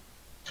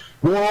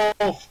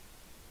 Wolf!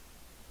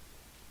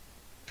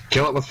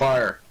 Kill it with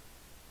fire.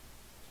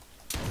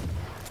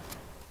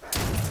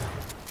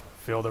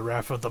 Feel the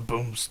wrath of the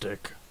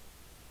boomstick.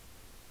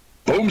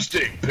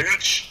 Boomstick,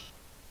 bitch!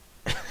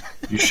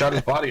 You shot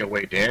his body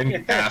away, Dan,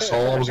 you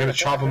asshole. I was gonna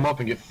chop him up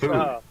and get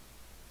food.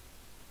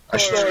 I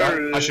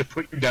should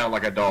put you down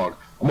like a dog.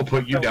 I'm gonna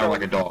put you down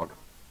like a dog.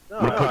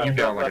 I'm gonna put you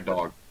down like a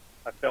dog.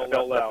 I felt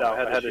left out.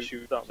 I had to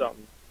shoot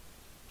something.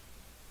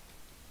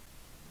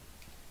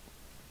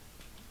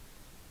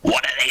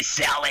 What are they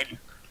selling?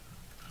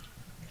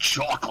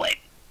 Chocolate.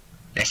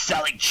 They're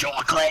selling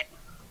chocolate?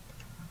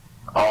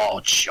 Oh,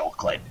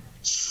 chocolate.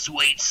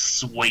 Sweet,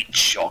 sweet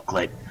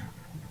chocolate.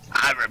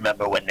 I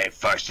remember when they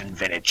first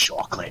invented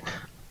chocolate.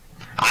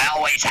 I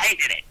always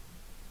hated it.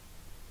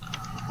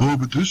 Oh,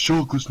 but this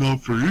chocolate's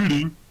not for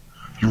eating.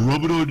 You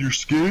rub it on your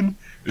skin,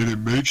 and it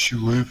makes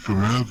you live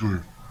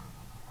forever.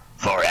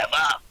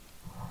 Forever?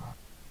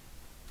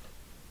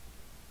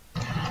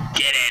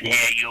 Get in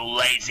here, you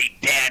lazy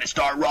Dan, and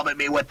start rubbing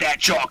me with that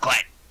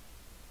chocolate.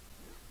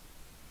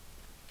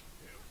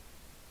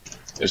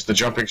 It's the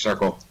jumping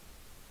circle.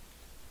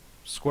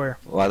 Square.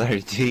 What are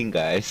you doing,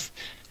 guys?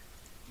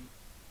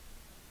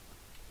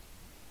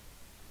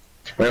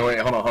 Wait,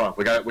 hold on.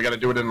 We gotta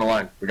do it in the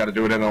line.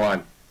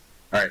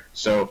 Alright,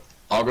 so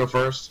I'll go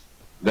first,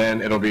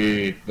 then it'll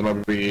be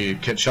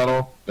Kid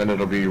Shuttle, then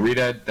it'll be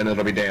Redead, then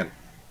it'll be Dan.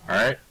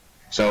 Alright?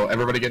 So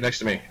everybody get next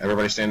to me.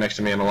 Everybody stand next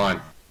to me in the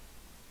line.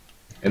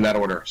 In that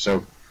order.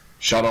 So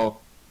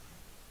Shuttle,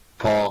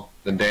 Paul,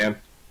 then Dan,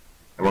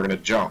 and we're gonna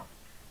jump.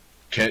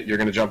 Kit, you're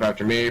gonna jump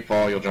after me,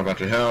 Paul, you'll jump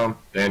after him,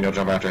 Dan, you'll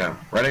jump after him.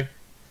 Ready?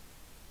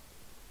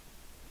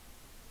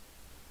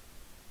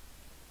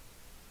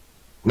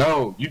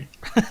 No, you.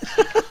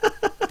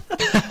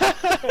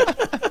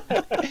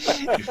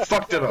 You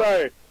fucked it up.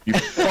 Sorry. You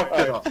fucked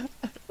it up.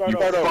 You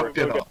fucked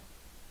it up.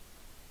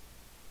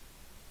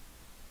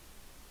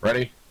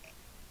 Ready?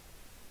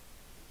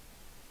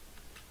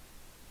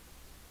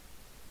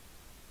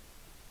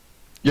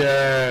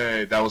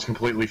 Yay! That was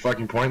completely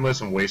fucking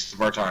pointless and waste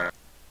of our time.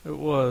 It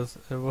was.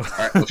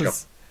 Alright, let's go.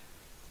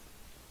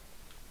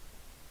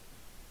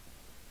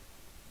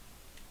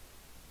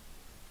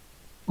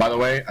 By the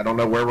way, I don't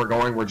know where we're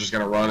going. We're just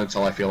gonna run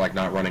until I feel like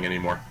not running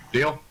anymore.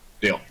 Deal?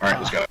 Deal. Alright,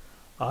 let's go.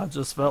 I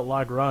just felt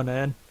like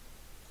running.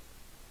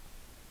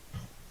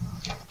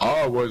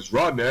 I was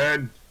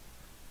running.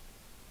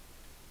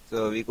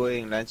 So we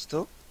going lunch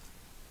too?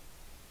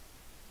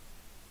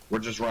 We're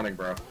just running,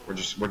 bro. We're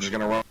just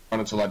gonna run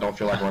until I don't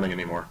feel like running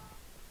anymore.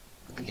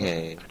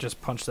 Okay. I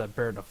just punched that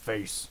bear in the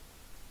face.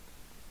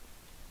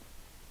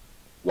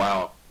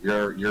 Wow,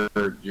 you're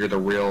the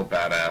real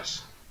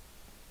badass.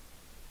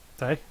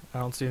 Hey, I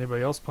don't see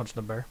anybody else punching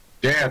the bear.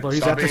 Dan, Although he's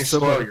stop after being slow.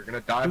 somebody. You're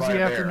gonna die Who's by he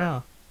a after bear.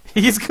 now?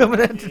 He's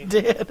coming after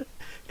Dan.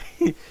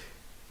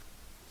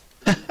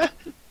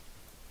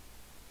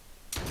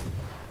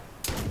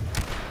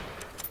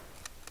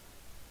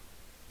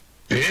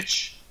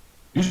 Bitch,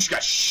 you just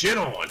got shit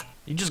on.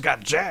 You just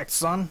got jacked,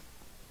 son.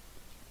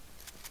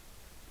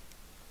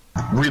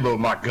 Reload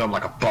my gun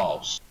like a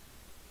boss.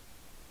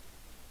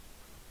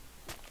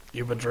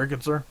 You been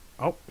drinking, sir?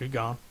 Oh, he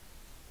gone.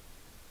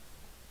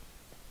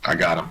 I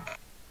got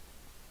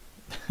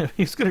him.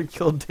 He's gonna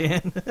kill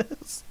Dan.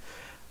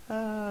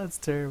 That's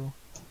terrible.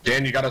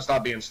 Dan, you gotta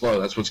stop being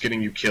slow. That's what's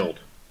getting you killed.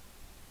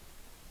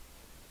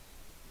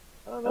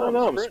 I don't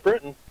know, I'm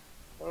sprinting.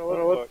 I don't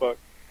know what the fuck.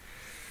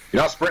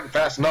 You're not sprinting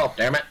fast enough,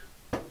 damn it.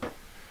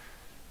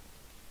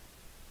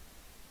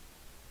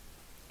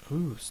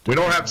 Ooh, We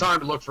don't have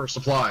time to look for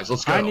supplies.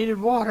 Let's go. I needed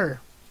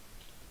water.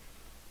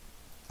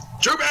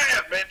 Too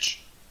bad, bitch.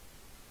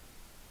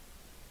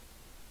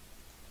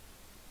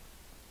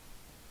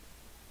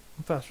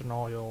 I'm faster than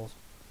all y'all.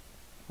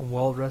 I'm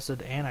well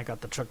rested and I got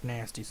the Chuck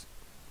Nasties.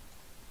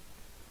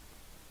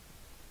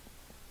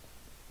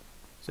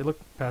 See, look,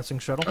 passing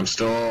shuttle. I'm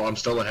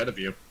still ahead of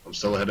you.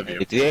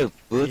 Do you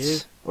have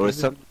boots or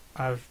something?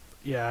 I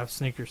have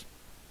sneakers.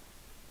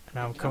 And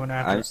I'm coming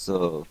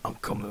after. I'm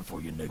coming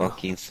for you, nigga.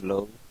 Fucking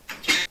slow.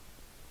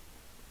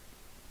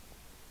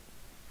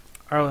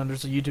 Arlen,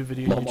 there's a YouTube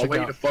video you On need my to check way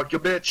out. to fuck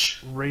your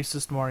bitch.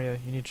 Racist Mario.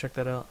 You need to check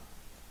that out.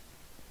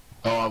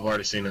 Oh, I've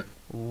already seen it.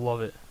 Love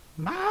it.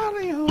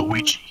 Mario.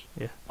 Luigi.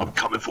 Yeah. I'm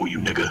coming for you,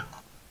 nigga.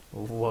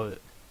 Love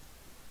it.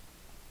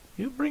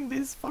 You bring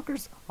these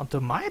fuckers onto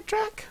my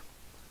track?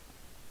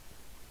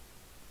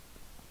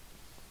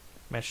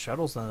 Man,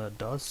 shuttles in the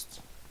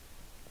dust.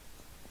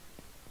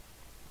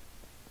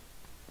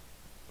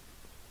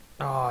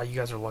 Ah, you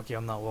guys are lucky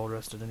I'm not well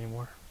rested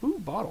anymore. Ooh,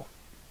 bottle.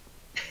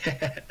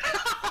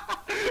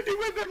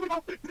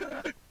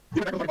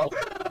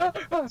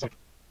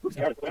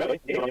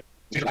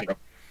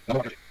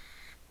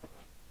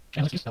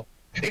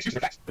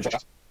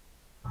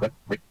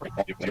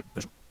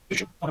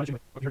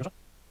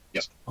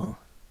 Yes.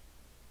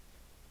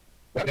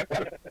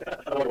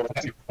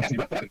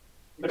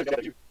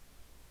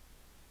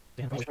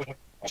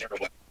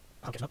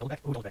 I'm catching up, back.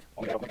 Ooh, back.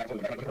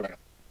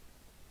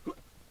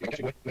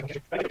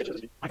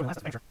 I can last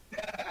adventure.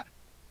 Yeah.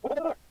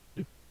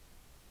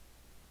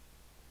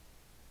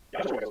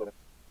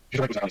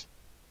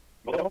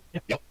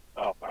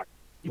 Oh, fuck.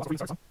 You want to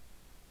restart some?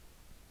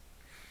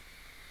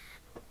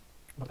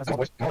 Good.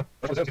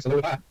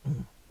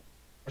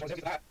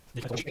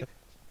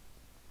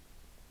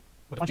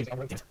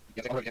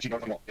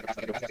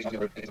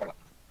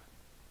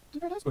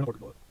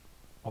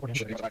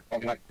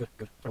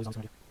 Throw these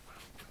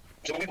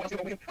on some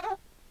idea.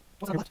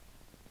 What's on your left?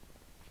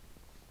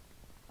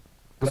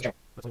 Let's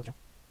look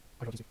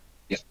at you.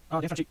 Yes.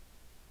 Dan's trying to cheat.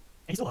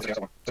 And he still lost. That's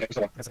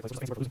like, let's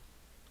just for losing.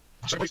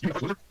 There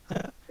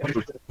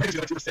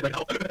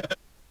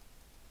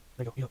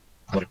you go, heal up.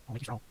 I'll make you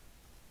strong.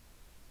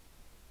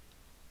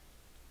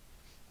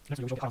 Next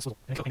week we show the sizzle.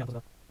 And hang on to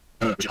the...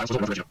 There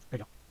you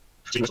go.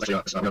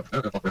 No,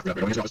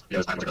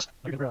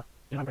 you're good, bro.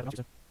 Yeah, I'm ready.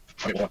 Okay,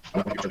 alright,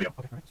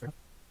 fair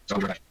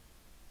enough.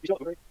 You still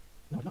agree?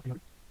 No, you're not.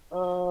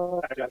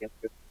 You're Actually, I can.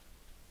 Good.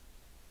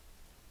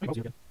 not.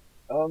 Again.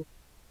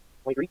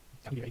 23?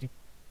 I can give you 18.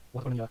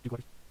 We'll have to put in the do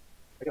quarters.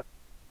 There you go.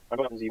 I'm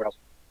going up in the house.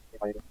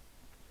 If I need it.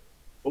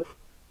 Bullet?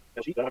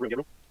 No sheet? Don't have room to give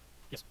room?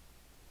 Yes.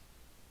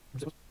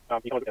 Where's it? You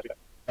can only do that.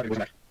 We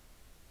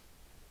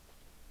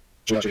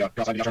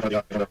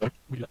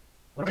do that.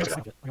 What about the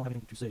yet? I don't have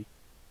anything to say.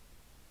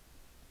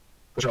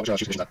 Push it up,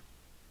 shoot that.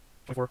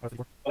 24,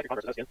 54. Oh,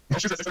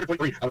 shoot, that's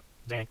 3.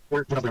 Dang.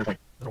 We're not point.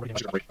 That's already I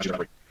shoot that way. I shoot that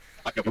way.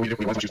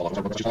 We want to shoot off.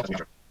 Shoot off.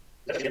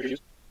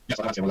 Yes,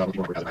 I'm not saying what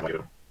you want to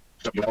do.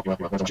 Stop, you want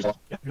to shoot off?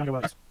 Yeah, you're not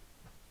going to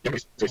Yeah,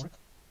 please.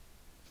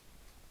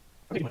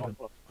 I'm taking my phone.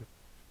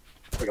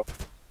 There we go.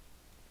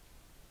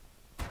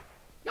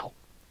 No.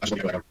 I just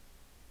want to go down.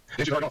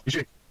 Did you off? You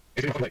shooting?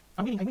 It's in the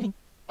I'm waiting.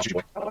 I'll shoot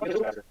you, boy.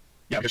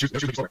 Yeah, because shoot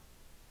the slower.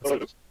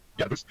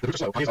 Yeah, the boots are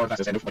slow. Planes are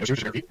fastest, and like a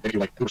shooter feet, then you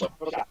like super slow.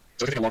 So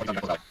it's taking a long time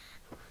to die.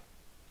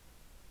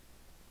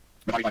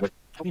 But how do you find with?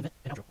 Help me invent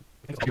an outro.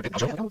 Help you invent an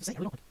outro? I don't know what to say. I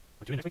really don't.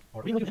 Like, do it next week,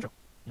 or we like do an intro.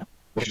 You know?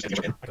 What should you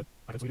say? I could.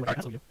 So we do like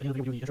an intro video. And then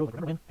we do the intro, like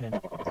Rubber Man, and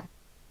then.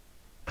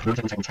 We're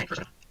taking for a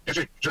second. Yeah,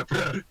 shoot.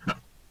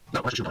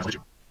 No, why should you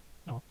shoot?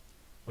 No.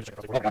 We'll check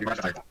it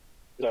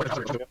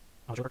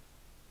out.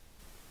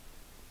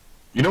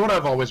 You know what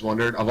I've always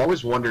wondered? I've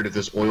always wondered if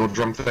this oil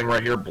drum thing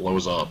right here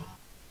blows up.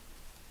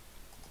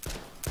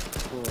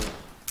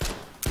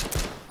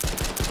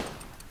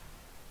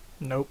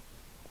 Nope.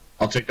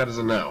 I'll take that as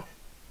a no.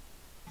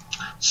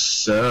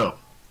 So,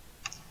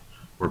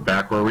 we're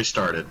back where we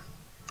started.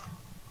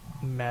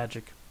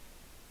 Magic.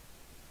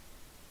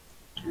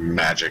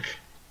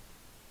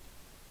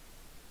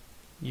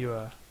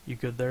 You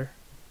good there,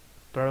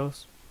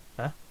 Thrylos?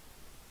 Huh?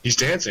 He's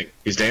dancing.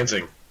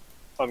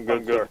 I'm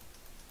good.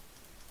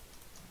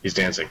 He's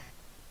dancing.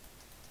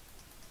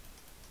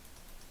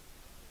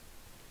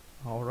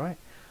 All right.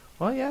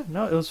 Well, yeah.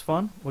 No, it was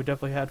fun. We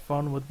definitely had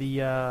fun with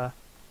the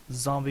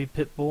zombie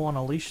pit bull on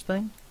a leash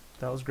thing.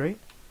 That was great.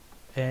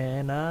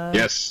 And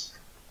yes,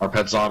 our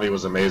pet zombie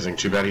was amazing.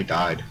 Too bad he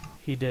died.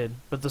 He did.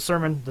 But the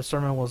sermon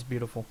was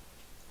beautiful.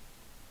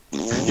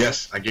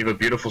 Yes, I gave a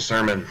beautiful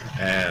sermon,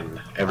 and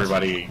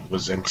everybody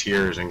was in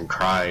tears and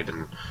cried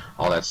and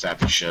all that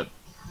sappy shit.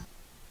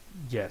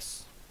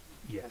 Yes.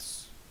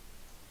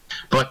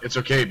 But it's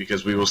okay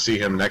because we will see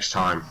him next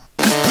time.